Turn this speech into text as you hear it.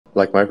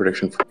Like my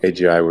prediction for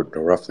AGI would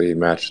roughly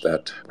match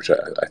that, which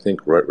I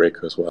think Ray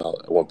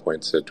Kurzweil at one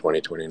point said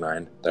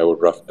 2029.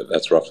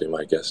 That's roughly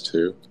my guess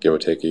too, give or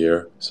take a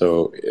year.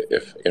 So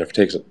if it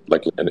takes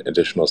like an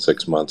additional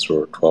 6 months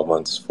or 12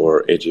 months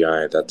for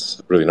AGI,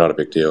 that's really not a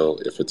big deal.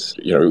 If it's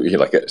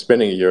like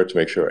spending a year to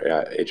make sure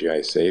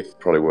AGI is safe,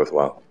 probably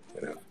worthwhile.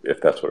 If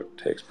that's what it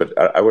takes. But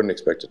I wouldn't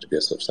expect it to be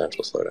a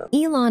substantial slowdown.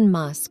 Elon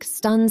Musk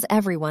stuns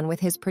everyone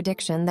with his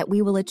prediction that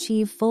we will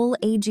achieve full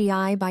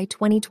AGI by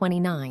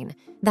 2029.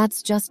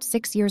 That's just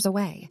 6 years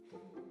away.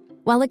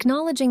 While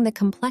acknowledging the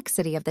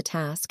complexity of the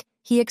task,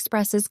 he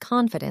expresses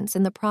confidence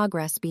in the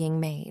progress being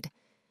made.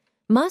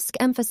 Musk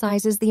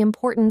emphasizes the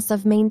importance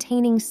of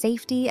maintaining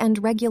safety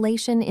and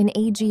regulation in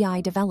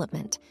AGI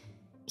development.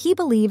 He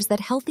believes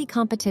that healthy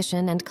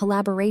competition and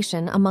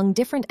collaboration among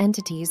different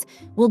entities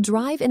will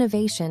drive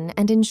innovation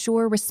and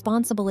ensure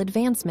responsible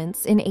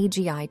advancements in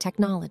AGI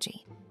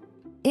technology.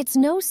 It's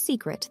no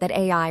secret that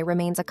AI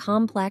remains a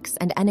complex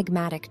and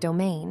enigmatic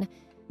domain,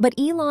 but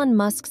Elon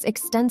Musk's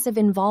extensive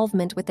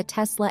involvement with the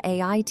Tesla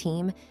AI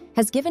team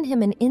has given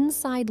him an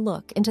inside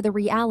look into the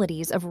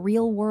realities of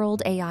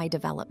real-world AI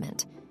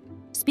development.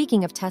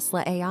 Speaking of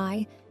Tesla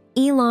AI,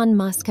 Elon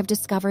Musk have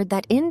discovered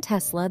that in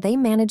Tesla, they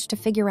managed to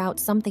figure out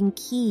something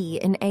key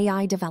in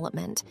AI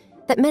development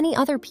that many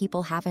other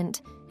people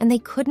haven't, and they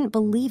couldn't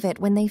believe it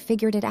when they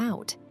figured it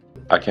out.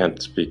 I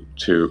can't speak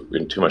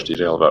in too much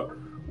detail about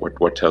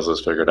what Tesla's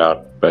figured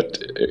out, but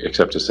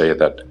except to say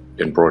that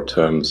in broad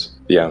terms,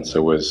 the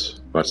answer was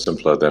much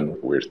simpler than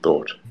we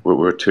thought. We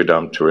were too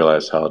dumb to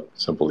realize how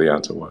simple the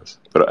answer was.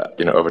 But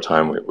over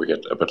time, we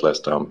get a bit less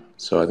dumb.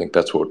 So I think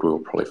that's what we'll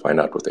probably find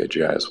out with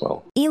AGI as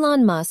well.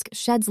 Elon Musk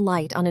sheds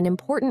light on an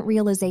important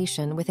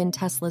realization within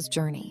Tesla's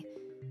journey.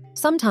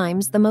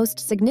 Sometimes the most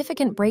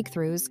significant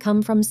breakthroughs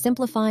come from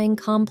simplifying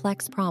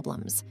complex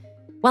problems.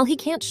 While he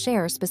can't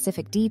share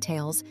specific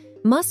details,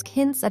 Musk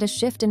hints at a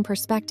shift in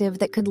perspective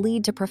that could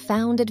lead to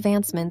profound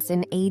advancements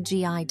in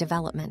AGI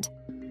development.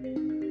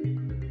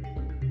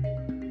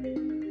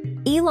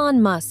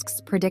 Elon Musk's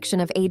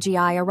prediction of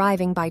AGI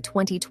arriving by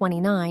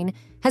 2029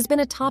 has been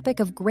a topic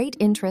of great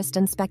interest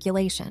and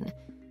speculation.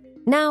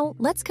 Now,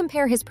 let's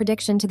compare his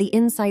prediction to the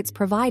insights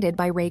provided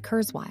by Ray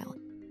Kurzweil.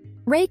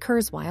 Ray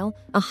Kurzweil,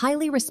 a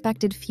highly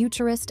respected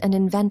futurist and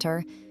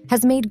inventor,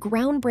 has made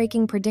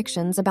groundbreaking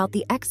predictions about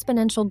the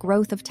exponential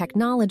growth of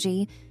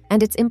technology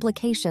and its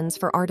implications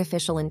for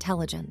artificial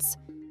intelligence.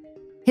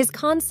 His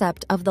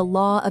concept of the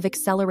law of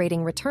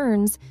accelerating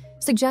returns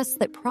suggests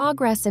that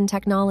progress in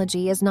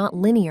technology is not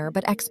linear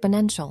but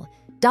exponential,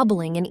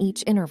 doubling in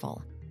each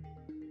interval.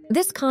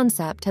 This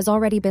concept has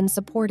already been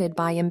supported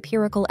by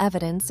empirical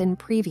evidence in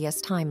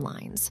previous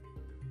timelines.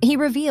 He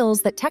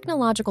reveals that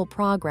technological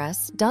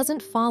progress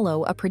doesn't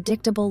follow a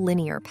predictable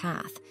linear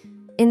path.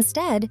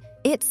 Instead,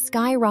 it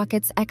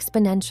skyrockets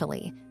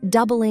exponentially,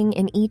 doubling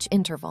in each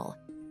interval.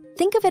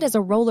 Think of it as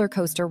a roller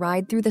coaster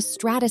ride through the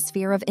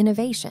stratosphere of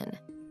innovation.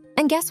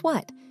 And guess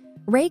what?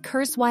 Ray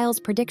Kurzweil's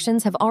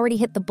predictions have already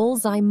hit the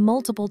bullseye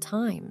multiple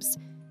times.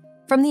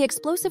 From the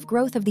explosive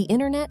growth of the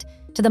internet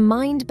to the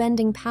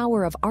mind-bending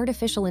power of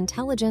artificial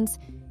intelligence,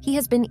 he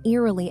has been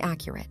eerily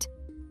accurate.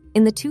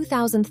 In the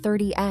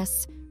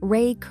 2030s,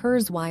 Ray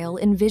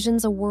Kurzweil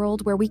envisions a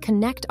world where we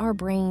connect our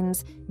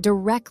brains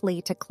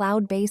directly to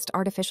cloud-based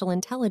artificial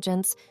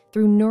intelligence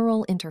through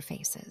neural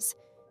interfaces.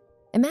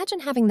 Imagine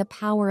having the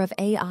power of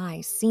AI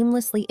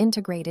seamlessly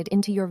integrated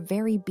into your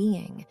very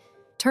being,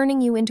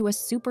 turning you into a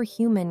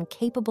superhuman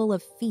capable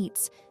of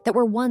feats that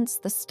were once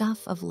the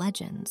stuff of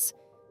legends.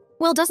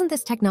 Well, doesn't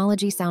this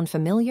technology sound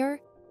familiar?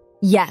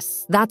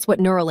 Yes, that's what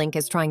Neuralink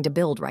is trying to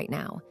build right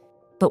now.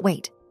 But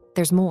wait,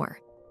 there's more.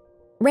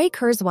 Ray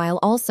Kurzweil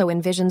also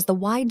envisions the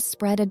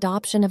widespread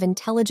adoption of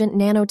intelligent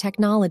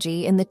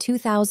nanotechnology in the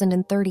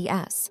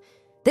 2030s.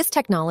 This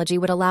technology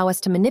would allow us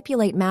to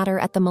manipulate matter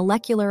at the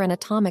molecular and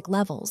atomic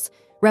levels,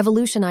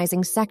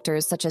 revolutionizing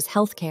sectors such as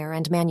healthcare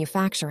and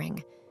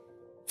manufacturing.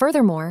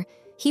 Furthermore,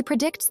 he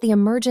predicts the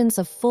emergence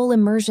of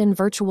full-immersion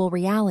virtual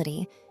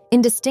reality,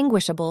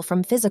 indistinguishable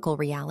from physical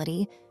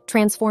reality,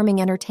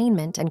 transforming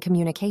entertainment and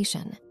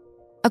communication.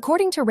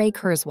 According to Ray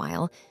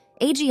Kurzweil,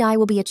 AGI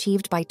will be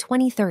achieved by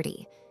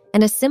 2030,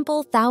 and a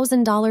simple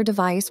 $1,000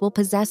 device will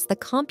possess the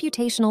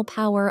computational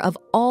power of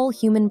all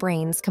human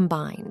brains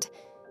combined.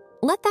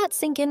 Let that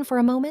sink in for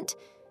a moment.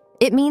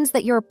 It means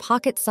that your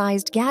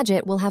pocket-sized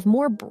gadget will have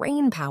more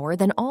brain power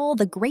than all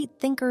the great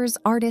thinkers,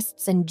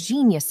 artists, and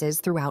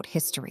geniuses throughout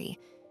history.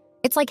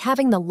 It's like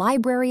having the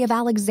Library of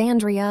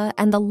Alexandria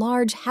and the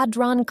Large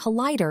Hadron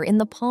Collider in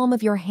the palm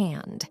of your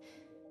hand.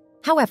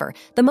 However,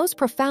 the most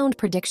profound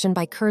prediction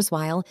by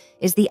Kurzweil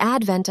is the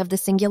advent of the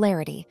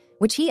singularity,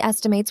 which he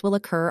estimates will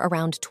occur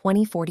around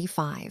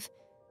 2045.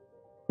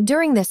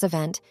 During this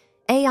event,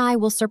 AI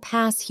will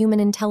surpass human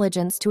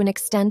intelligence to an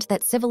extent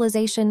that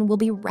civilization will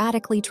be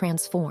radically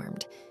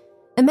transformed.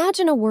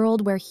 Imagine a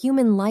world where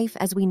human life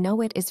as we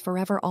know it is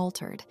forever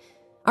altered.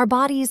 Our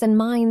bodies and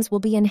minds will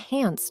be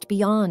enhanced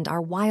beyond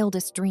our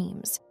wildest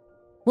dreams.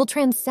 We'll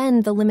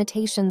transcend the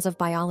limitations of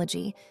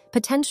biology,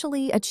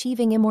 potentially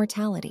achieving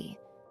immortality.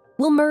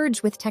 We'll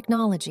merge with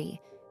technology,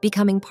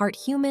 becoming part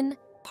human,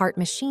 part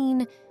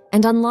machine,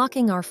 and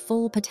unlocking our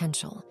full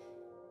potential.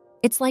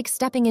 It's like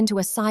stepping into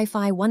a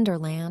sci-fi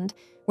wonderland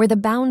where the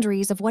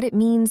boundaries of what it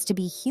means to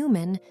be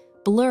human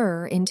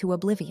blur into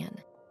oblivion.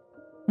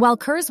 While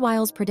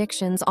Kurzweil's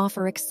predictions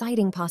offer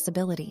exciting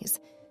possibilities,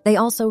 they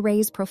also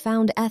raise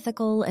profound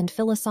ethical and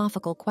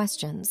philosophical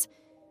questions.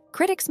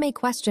 Critics may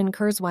question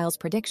Kurzweil's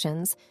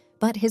predictions,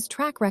 but his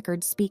track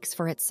record speaks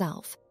for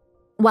itself.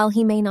 While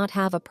he may not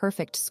have a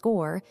perfect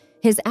score,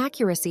 his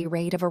accuracy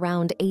rate of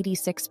around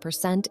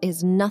 86%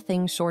 is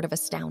nothing short of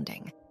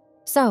astounding.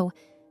 So,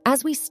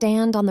 as we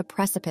stand on the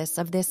precipice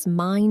of this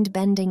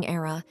mind-bending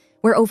era,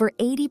 where over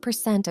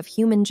 80% of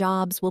human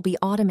jobs will be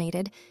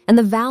automated and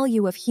the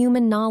value of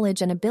human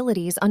knowledge and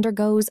abilities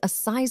undergoes a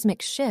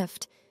seismic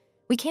shift,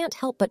 we can't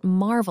help but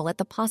marvel at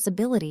the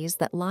possibilities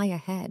that lie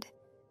ahead.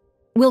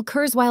 Will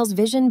Kurzweil's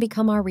vision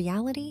become our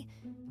reality?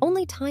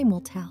 Only time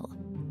will tell.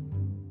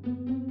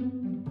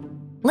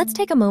 Let's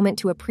take a moment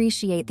to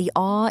appreciate the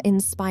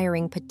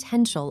awe-inspiring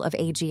potential of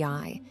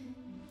AGI.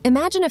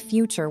 Imagine a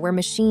future where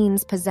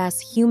machines possess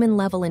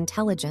human-level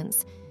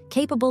intelligence,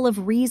 capable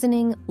of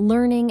reasoning,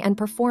 learning, and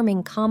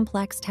performing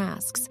complex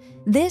tasks.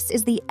 This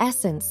is the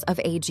essence of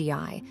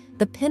AGI,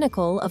 the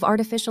pinnacle of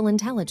artificial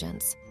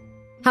intelligence.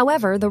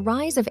 However, the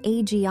rise of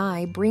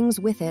AGI brings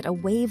with it a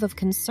wave of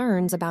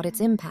concerns about its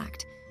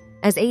impact.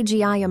 As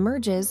AGI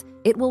emerges,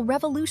 it will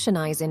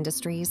revolutionize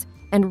industries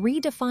and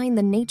redefine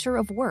the nature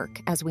of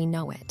work as we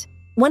know it.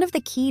 One of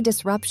the key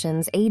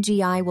disruptions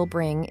AGI will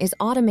bring is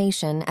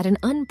automation at an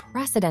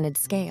unprecedented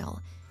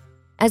scale.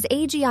 As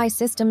AGI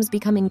systems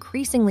become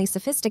increasingly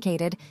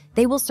sophisticated,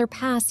 they will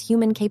surpass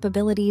human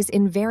capabilities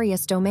in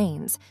various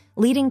domains,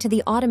 leading to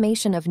the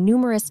automation of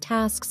numerous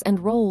tasks and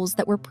roles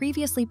that were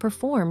previously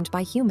performed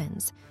by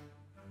humans.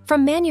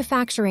 From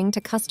manufacturing to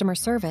customer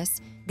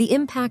service, the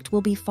impact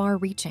will be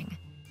far-reaching.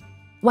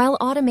 While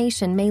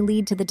automation may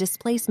lead to the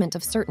displacement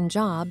of certain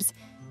jobs,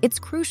 it's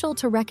crucial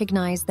to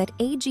recognize that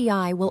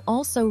AGI will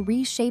also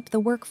reshape the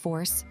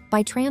workforce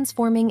by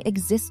transforming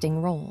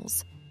existing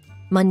roles.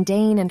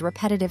 Mundane and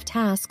repetitive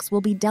tasks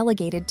will be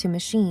delegated to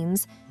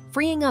machines,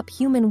 freeing up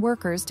human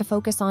workers to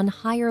focus on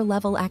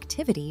higher-level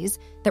activities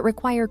that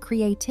require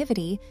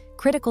creativity,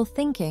 critical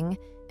thinking,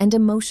 and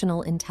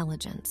emotional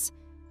intelligence.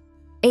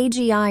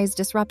 AGI's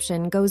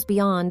disruption goes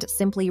beyond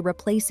simply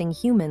replacing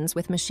humans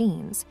with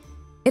machines.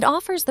 It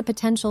offers the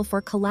potential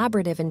for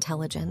collaborative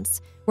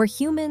intelligence, where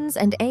humans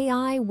and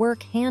AI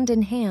work hand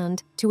in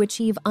hand to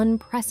achieve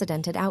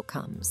unprecedented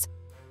outcomes.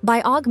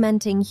 By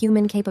augmenting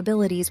human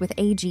capabilities with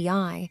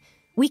AGI,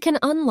 we can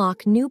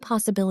unlock new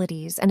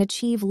possibilities and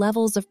achieve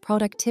levels of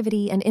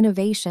productivity and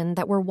innovation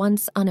that were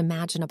once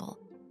unimaginable.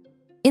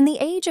 In the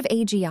age of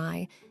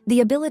AGI, the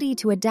ability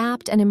to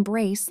adapt and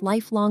embrace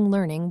lifelong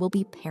learning will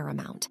be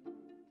paramount.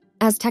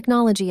 As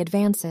technology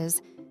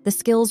advances, the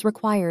skills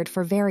required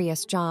for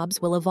various jobs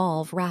will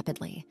evolve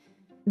rapidly.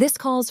 This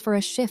calls for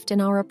a shift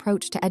in our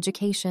approach to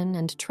education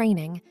and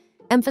training,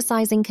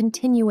 emphasizing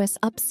continuous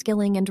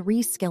upskilling and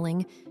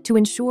reskilling to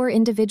ensure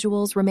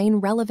individuals remain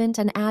relevant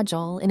and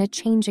agile in a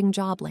changing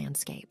job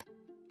landscape.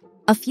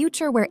 A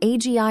future where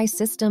AGI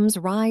systems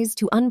rise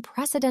to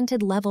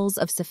unprecedented levels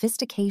of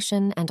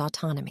sophistication and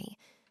autonomy.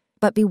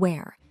 But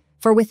beware,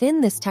 for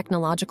within this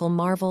technological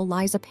marvel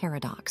lies a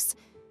paradox: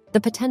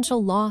 the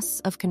potential loss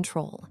of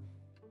control.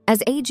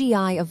 As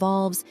AGI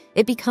evolves,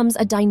 it becomes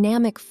a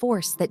dynamic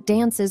force that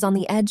dances on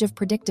the edge of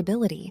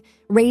predictability,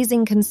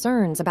 raising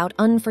concerns about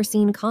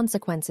unforeseen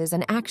consequences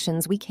and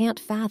actions we can't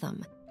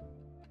fathom.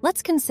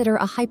 Let's consider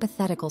a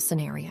hypothetical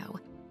scenario.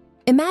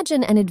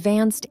 Imagine an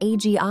advanced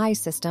AGI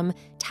system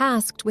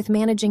tasked with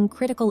managing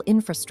critical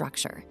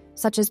infrastructure,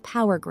 such as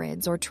power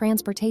grids or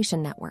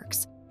transportation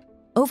networks.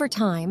 Over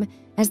time,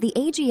 as the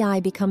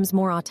AGI becomes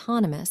more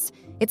autonomous,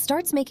 it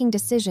starts making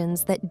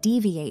decisions that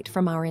deviate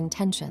from our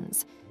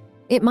intentions.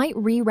 It might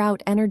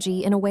reroute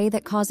energy in a way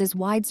that causes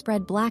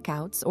widespread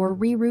blackouts or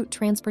reroute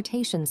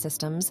transportation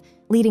systems,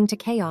 leading to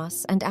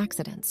chaos and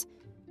accidents.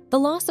 The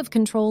loss of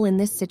control in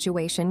this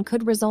situation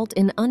could result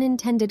in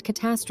unintended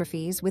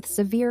catastrophes with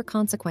severe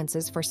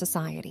consequences for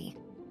society.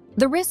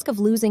 The risk of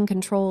losing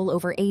control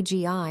over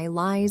AGI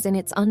lies in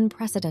its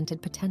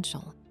unprecedented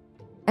potential.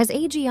 As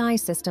AGI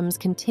systems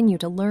continue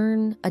to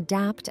learn,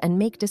 adapt, and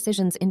make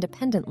decisions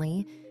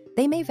independently,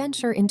 they may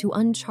venture into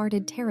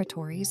uncharted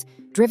territories,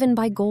 driven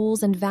by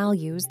goals and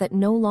values that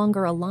no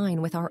longer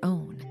align with our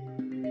own.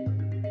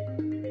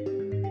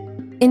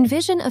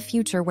 Envision a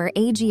future where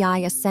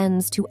AGI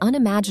ascends to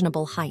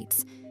unimaginable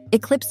heights,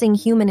 eclipsing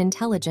human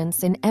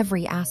intelligence in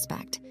every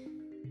aspect.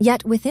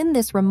 Yet within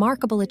this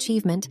remarkable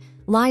achievement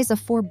lies a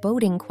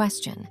foreboding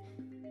question.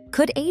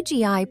 Could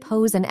AGI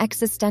pose an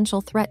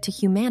existential threat to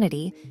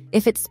humanity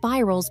if it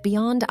spirals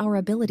beyond our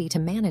ability to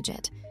manage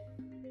it?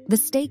 The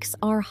stakes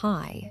are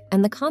high,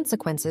 and the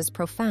consequences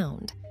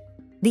profound.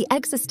 The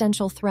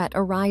existential threat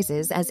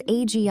arises as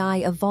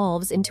AGI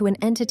evolves into an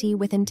entity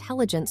with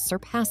intelligence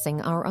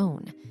surpassing our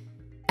own.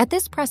 At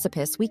this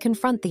precipice, we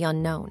confront the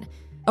unknown,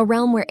 a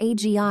realm where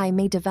AGI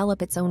may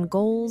develop its own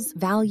goals,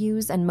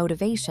 values, and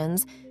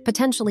motivations,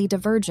 potentially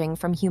diverging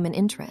from human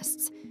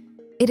interests.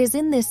 It is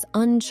in this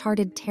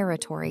uncharted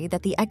territory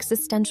that the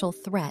existential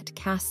threat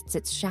casts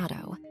its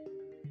shadow.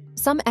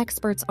 Some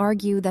experts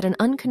argue that an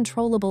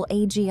uncontrollable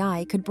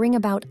AGI could bring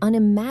about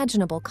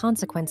unimaginable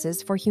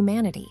consequences for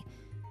humanity.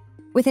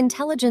 With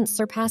intelligence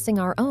surpassing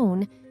our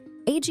own,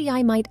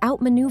 AGI might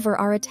outmaneuver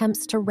our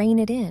attempts to rein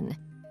it in,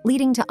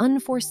 leading to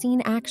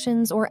unforeseen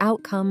actions or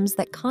outcomes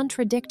that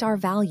contradict our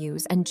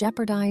values and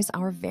jeopardize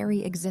our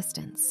very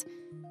existence.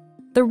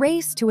 The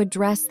race to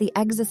address the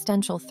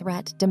existential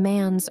threat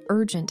demands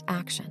urgent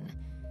action.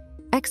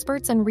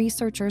 Experts and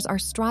researchers are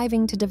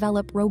striving to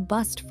develop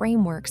robust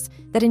frameworks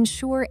that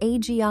ensure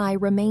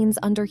AGI remains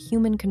under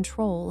human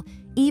control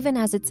even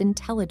as its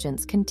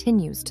intelligence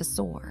continues to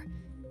soar.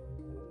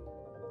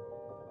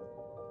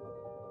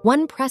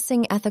 One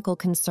pressing ethical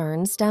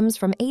concern stems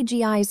from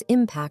AGI's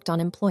impact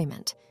on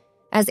employment.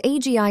 As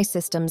AGI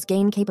systems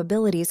gain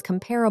capabilities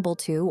comparable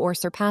to or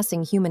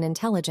surpassing human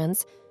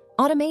intelligence,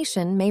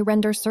 automation may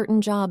render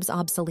certain jobs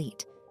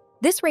obsolete.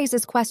 This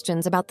raises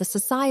questions about the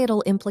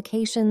societal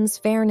implications,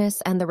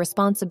 fairness, and the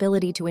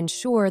responsibility to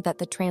ensure that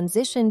the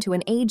transition to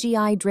an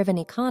AGI-driven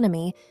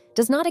economy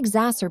does not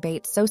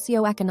exacerbate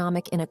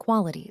socioeconomic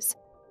inequalities.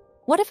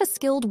 What if a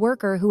skilled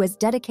worker who has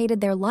dedicated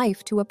their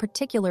life to a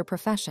particular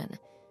profession?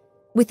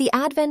 With the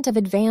advent of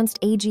advanced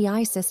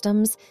AGI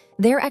systems,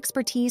 their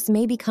expertise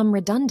may become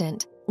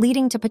redundant,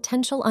 leading to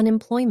potential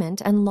unemployment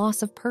and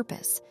loss of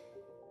purpose.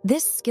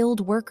 This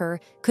skilled worker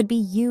could be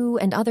you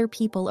and other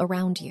people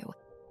around you.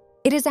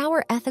 It is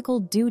our ethical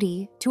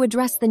duty to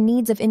address the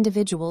needs of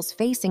individuals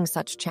facing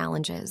such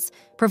challenges,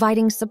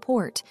 providing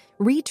support,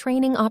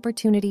 retraining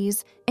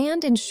opportunities,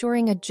 and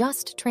ensuring a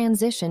just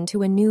transition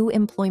to a new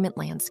employment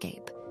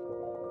landscape.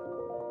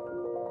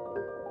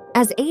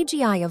 As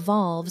AGI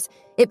evolves,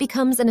 it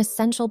becomes an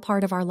essential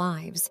part of our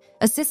lives,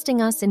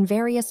 assisting us in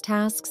various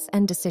tasks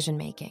and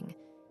decision-making.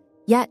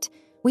 Yet,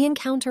 we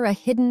encounter a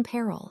hidden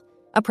peril,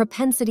 a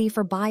propensity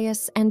for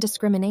bias and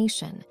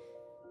discrimination.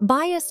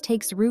 Bias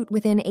takes root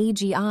within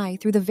AGI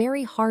through the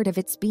very heart of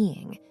its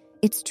being,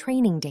 its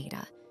training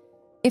data.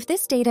 If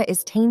this data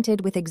is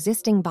tainted with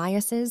existing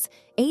biases,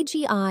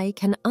 AGI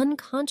can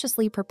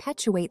unconsciously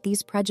perpetuate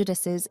these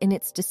prejudices in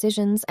its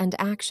decisions and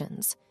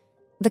actions.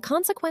 The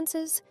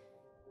consequences?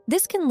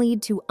 This can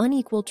lead to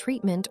unequal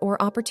treatment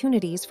or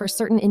opportunities for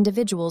certain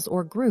individuals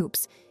or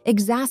groups,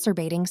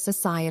 exacerbating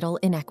societal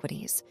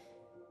inequities.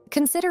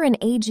 Consider an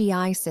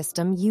AGI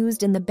system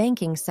used in the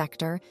banking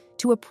sector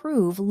to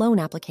approve loan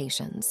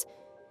applications.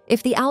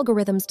 If the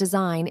algorithm's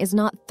design is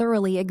not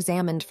thoroughly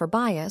examined for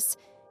bias,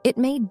 it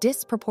may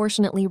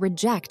disproportionately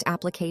reject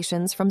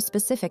applications from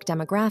specific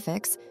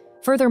demographics,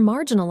 further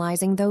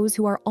marginalizing those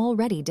who are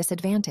already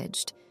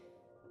disadvantaged.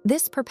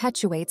 This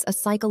perpetuates a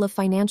cycle of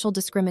financial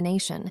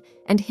discrimination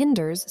and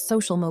hinders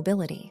social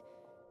mobility.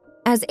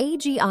 As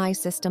AGI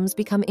systems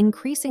become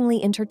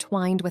increasingly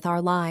intertwined with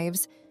our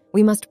lives,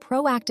 we must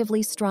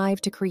proactively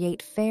strive to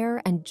create fair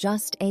and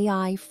just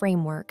AI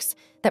frameworks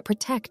that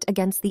protect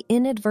against the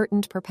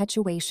inadvertent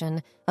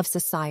perpetuation of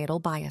societal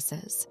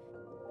biases.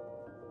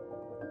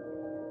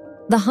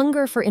 The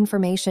hunger for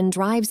information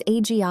drives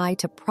AGI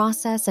to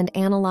process and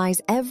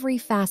analyze every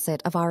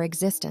facet of our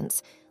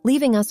existence,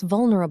 leaving us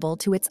vulnerable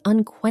to its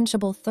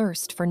unquenchable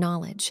thirst for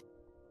knowledge.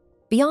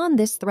 Beyond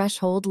this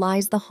threshold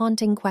lies the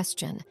haunting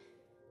question: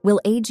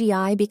 will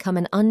AGI become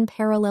an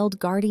unparalleled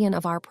guardian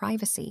of our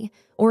privacy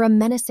or a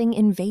menacing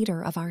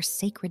invader of our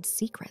sacred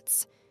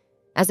secrets?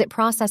 As it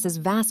processes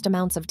vast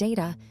amounts of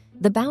data,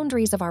 the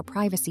boundaries of our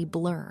privacy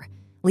blur,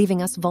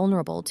 leaving us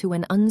vulnerable to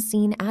an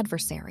unseen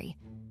adversary,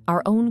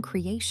 our own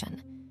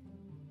creation.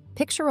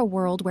 Picture a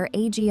world where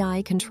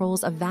AGI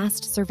controls a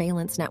vast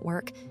surveillance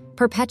network,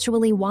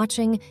 perpetually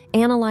watching,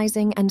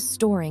 analyzing, and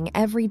storing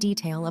every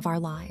detail of our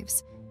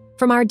lives.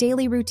 From our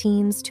daily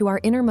routines to our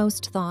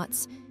innermost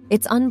thoughts,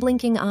 its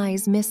unblinking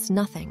eyes miss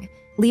nothing,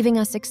 leaving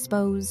us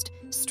exposed,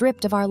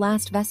 stripped of our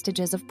last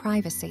vestiges of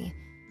privacy.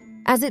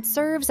 As it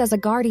serves as a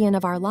guardian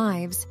of our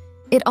lives,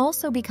 it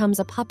also becomes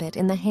a puppet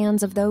in the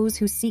hands of those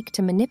who seek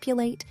to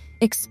manipulate,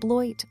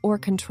 exploit, or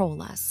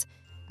control us.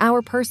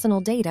 Our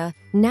personal data,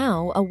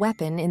 now a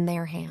weapon in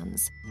their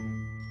hands.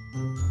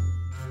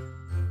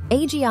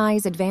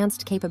 AGI's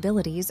advanced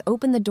capabilities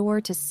open the door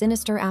to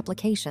sinister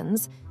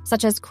applications,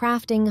 such as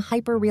crafting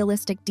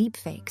hyper-realistic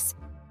deepfakes.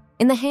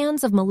 In the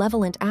hands of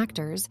malevolent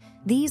actors,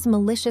 these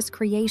malicious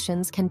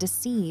creations can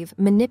deceive,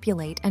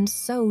 manipulate, and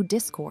sow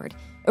discord,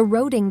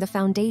 eroding the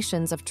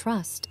foundations of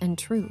trust and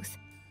truth.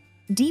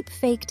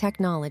 Deepfake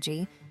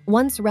technology,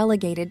 once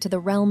relegated to the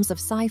realms of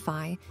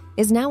sci-fi,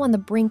 is now on the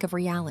brink of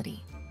reality.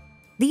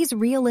 These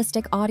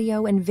realistic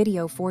audio and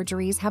video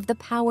forgeries have the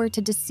power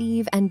to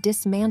deceive and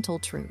dismantle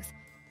truth,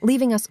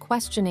 leaving us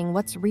questioning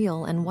what's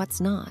real and what's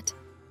not.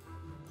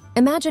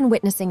 Imagine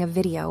witnessing a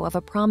video of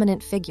a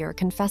prominent figure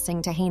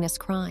confessing to heinous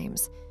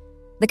crimes.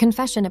 The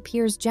confession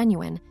appears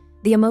genuine,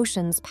 the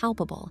emotions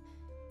palpable,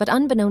 but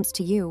unbeknownst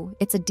to you,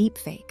 it's a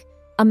deepfake,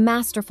 a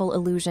masterful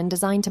illusion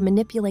designed to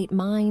manipulate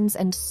minds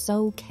and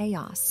sow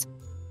chaos.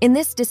 In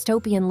this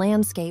dystopian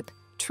landscape,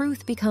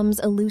 truth becomes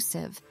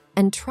elusive,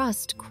 and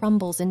trust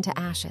crumbles into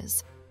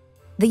ashes.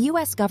 The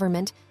U.S.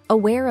 government,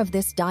 aware of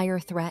this dire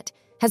threat,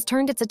 has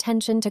turned its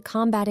attention to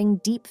combating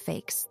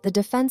deepfakes. The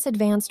Defense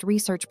Advanced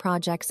Research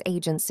Projects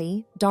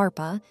Agency,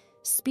 DARPA,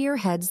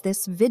 spearheads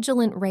this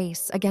vigilant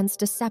race against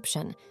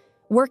deception,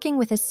 working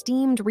with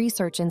esteemed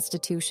research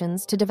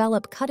institutions to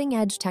develop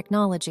cutting-edge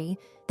technology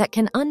that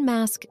can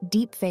unmask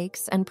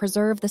deepfakes and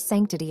preserve the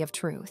sanctity of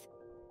truth.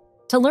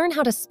 To learn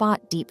how to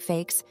spot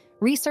deepfakes,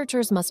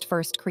 researchers must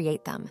first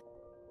create them.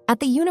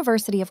 At the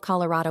University of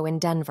Colorado in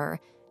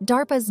Denver,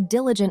 DARPA's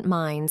diligent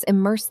minds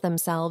immerse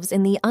themselves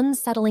in the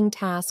unsettling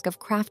task of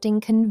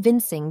crafting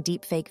convincing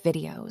deepfake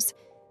videos.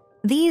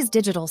 These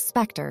digital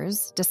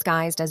specters,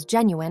 disguised as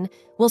genuine,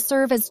 will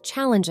serve as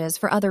challenges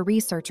for other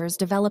researchers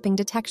developing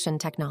detection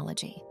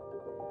technology.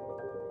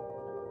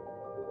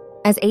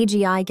 As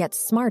AGI gets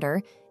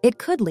smarter, it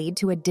could lead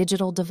to a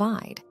digital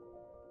divide.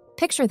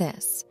 Picture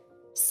this.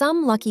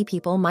 Some lucky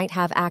people might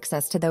have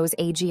access to those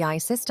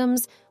AGI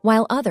systems,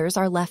 while others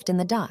are left in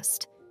the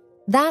dust.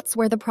 That's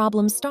where the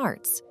problem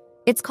starts.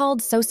 It's called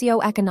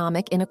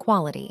socioeconomic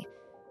inequality.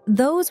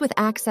 Those with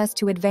access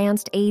to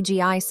advanced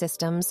AGI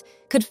systems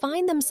could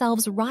find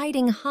themselves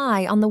riding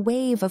high on the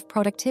wave of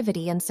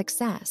productivity and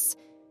success.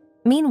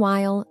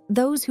 Meanwhile,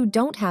 those who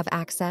don't have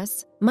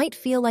access might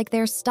feel like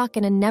they're stuck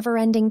in a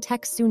never-ending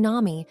tech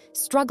tsunami,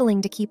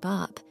 struggling to keep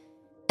up.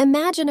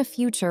 Imagine a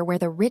future where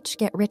the rich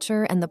get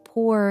richer and the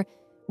poor,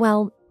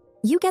 well,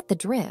 you get the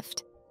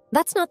drift.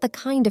 That's not the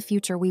kind of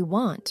future we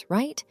want,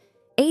 right?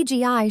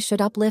 AGI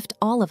should uplift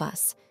all of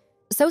us.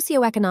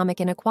 Socioeconomic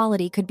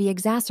inequality could be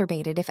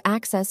exacerbated if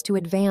access to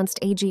advanced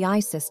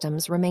AGI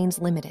systems remains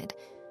limited.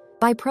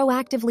 By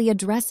proactively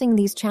addressing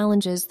these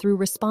challenges through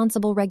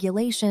responsible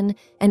regulation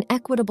and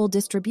equitable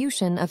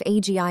distribution of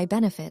AGI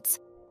benefits,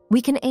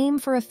 we can aim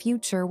for a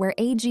future where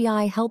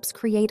AGI helps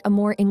create a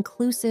more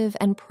inclusive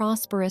and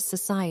prosperous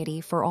society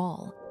for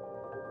all.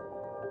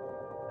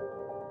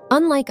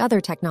 Unlike other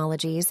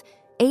technologies,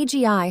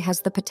 AGI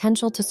has the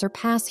potential to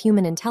surpass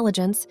human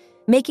intelligence,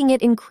 making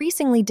it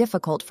increasingly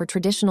difficult for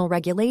traditional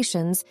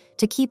regulations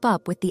to keep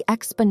up with the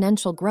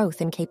exponential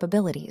growth in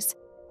capabilities.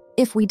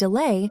 If we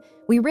delay,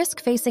 we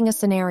risk facing a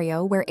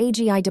scenario where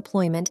AGI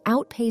deployment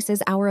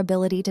outpaces our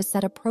ability to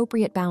set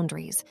appropriate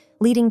boundaries,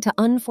 leading to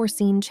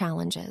unforeseen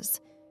challenges.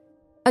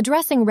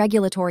 Addressing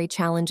regulatory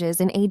challenges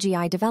in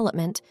AGI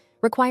development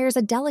requires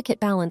a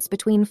delicate balance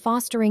between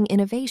fostering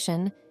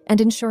innovation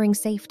and ensuring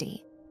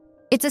safety.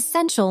 It's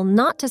essential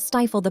not to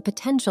stifle the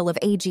potential of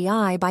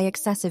AGI by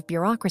excessive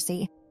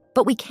bureaucracy,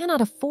 but we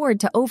cannot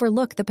afford to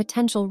overlook the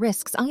potential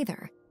risks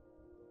either.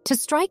 To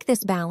strike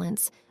this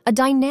balance, a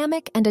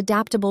dynamic and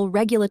adaptable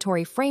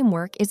regulatory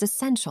framework is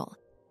essential.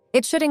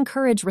 It should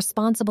encourage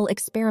responsible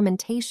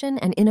experimentation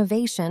and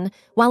innovation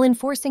while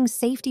enforcing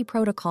safety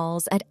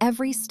protocols at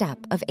every step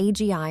of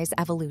AGI's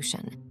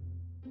evolution.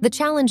 The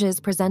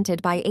challenges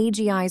presented by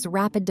AGI's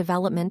rapid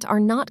development are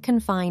not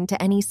confined to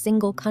any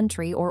single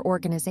country or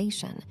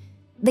organization.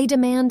 They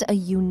demand a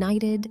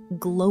united,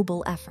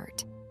 global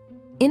effort.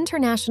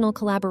 International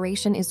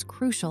collaboration is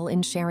crucial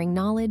in sharing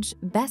knowledge,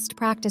 best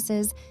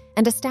practices,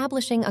 and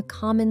establishing a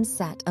common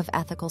set of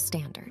ethical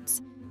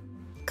standards.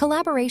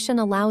 Collaboration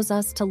allows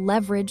us to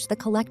leverage the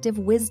collective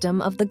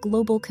wisdom of the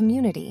global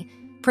community,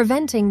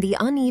 preventing the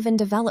uneven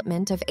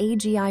development of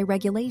AGI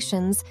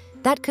regulations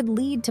that could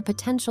lead to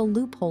potential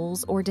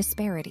loopholes or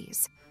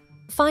disparities.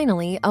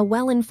 Finally, a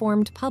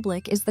well-informed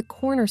public is the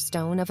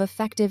cornerstone of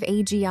effective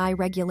AGI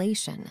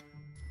regulation.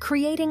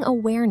 Creating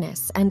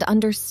awareness and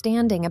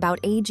understanding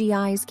about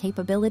AGI's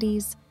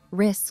capabilities,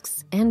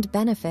 risks, and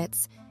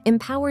benefits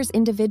empowers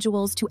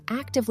individuals to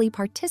actively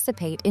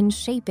participate in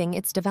shaping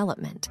its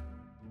development.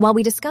 While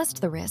we discussed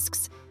the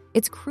risks,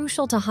 it's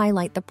crucial to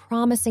highlight the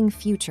promising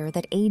future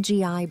that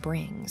AGI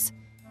brings.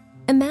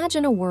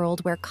 Imagine a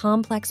world where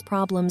complex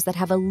problems that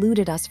have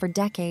eluded us for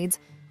decades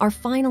are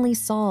finally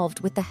solved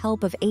with the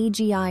help of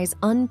AGI's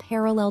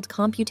unparalleled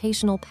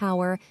computational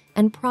power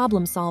and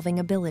problem-solving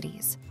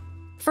abilities.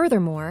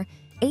 Furthermore,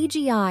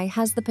 AGI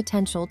has the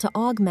potential to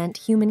augment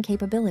human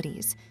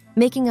capabilities,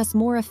 making us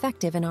more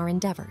effective in our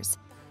endeavors.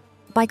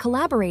 By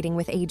collaborating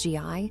with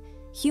AGI,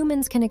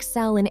 humans can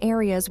excel in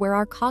areas where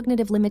our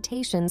cognitive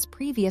limitations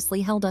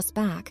previously held us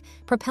back,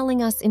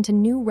 propelling us into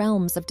new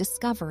realms of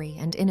discovery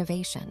and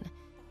innovation.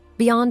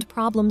 Beyond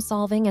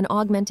problem-solving and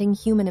augmenting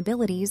human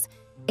abilities,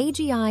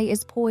 AGI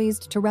is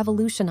poised to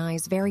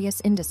revolutionize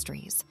various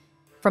industries.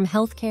 From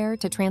healthcare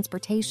to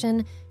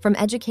transportation, from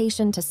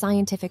education to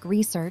scientific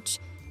research,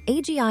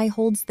 AGI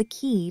holds the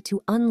key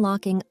to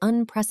unlocking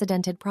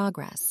unprecedented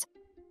progress.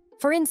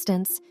 For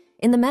instance,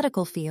 in the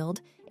medical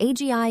field,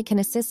 AGI can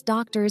assist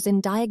doctors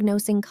in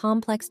diagnosing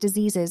complex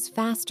diseases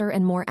faster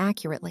and more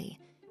accurately.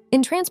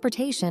 In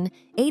transportation,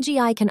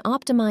 AGI can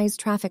optimize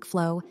traffic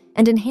flow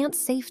and enhance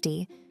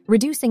safety,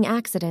 reducing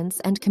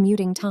accidents and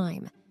commuting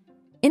time.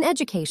 In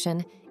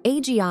education,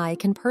 AGI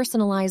can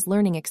personalize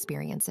learning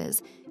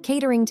experiences,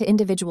 catering to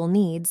individual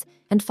needs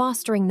and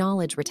fostering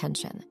knowledge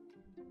retention.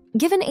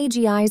 Given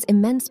AGI's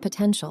immense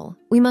potential,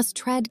 we must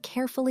tread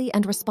carefully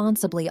and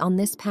responsibly on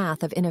this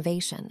path of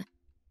innovation.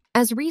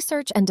 As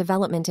research and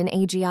development in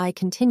AGI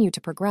continue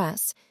to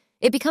progress,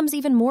 It becomes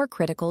even more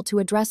critical to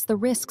address the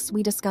risks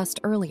we discussed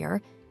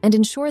earlier and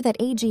ensure that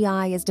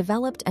AGI is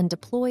developed and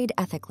deployed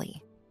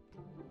ethically.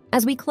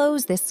 As we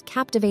close this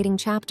captivating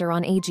chapter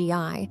on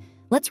AGI,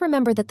 let's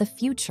remember that the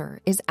future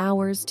is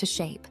ours to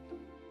shape.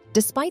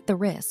 Despite the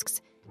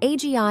risks,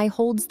 AGI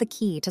holds the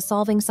key to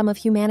solving some of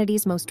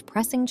humanity's most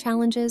pressing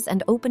challenges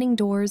and opening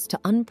doors to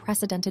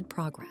unprecedented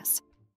progress.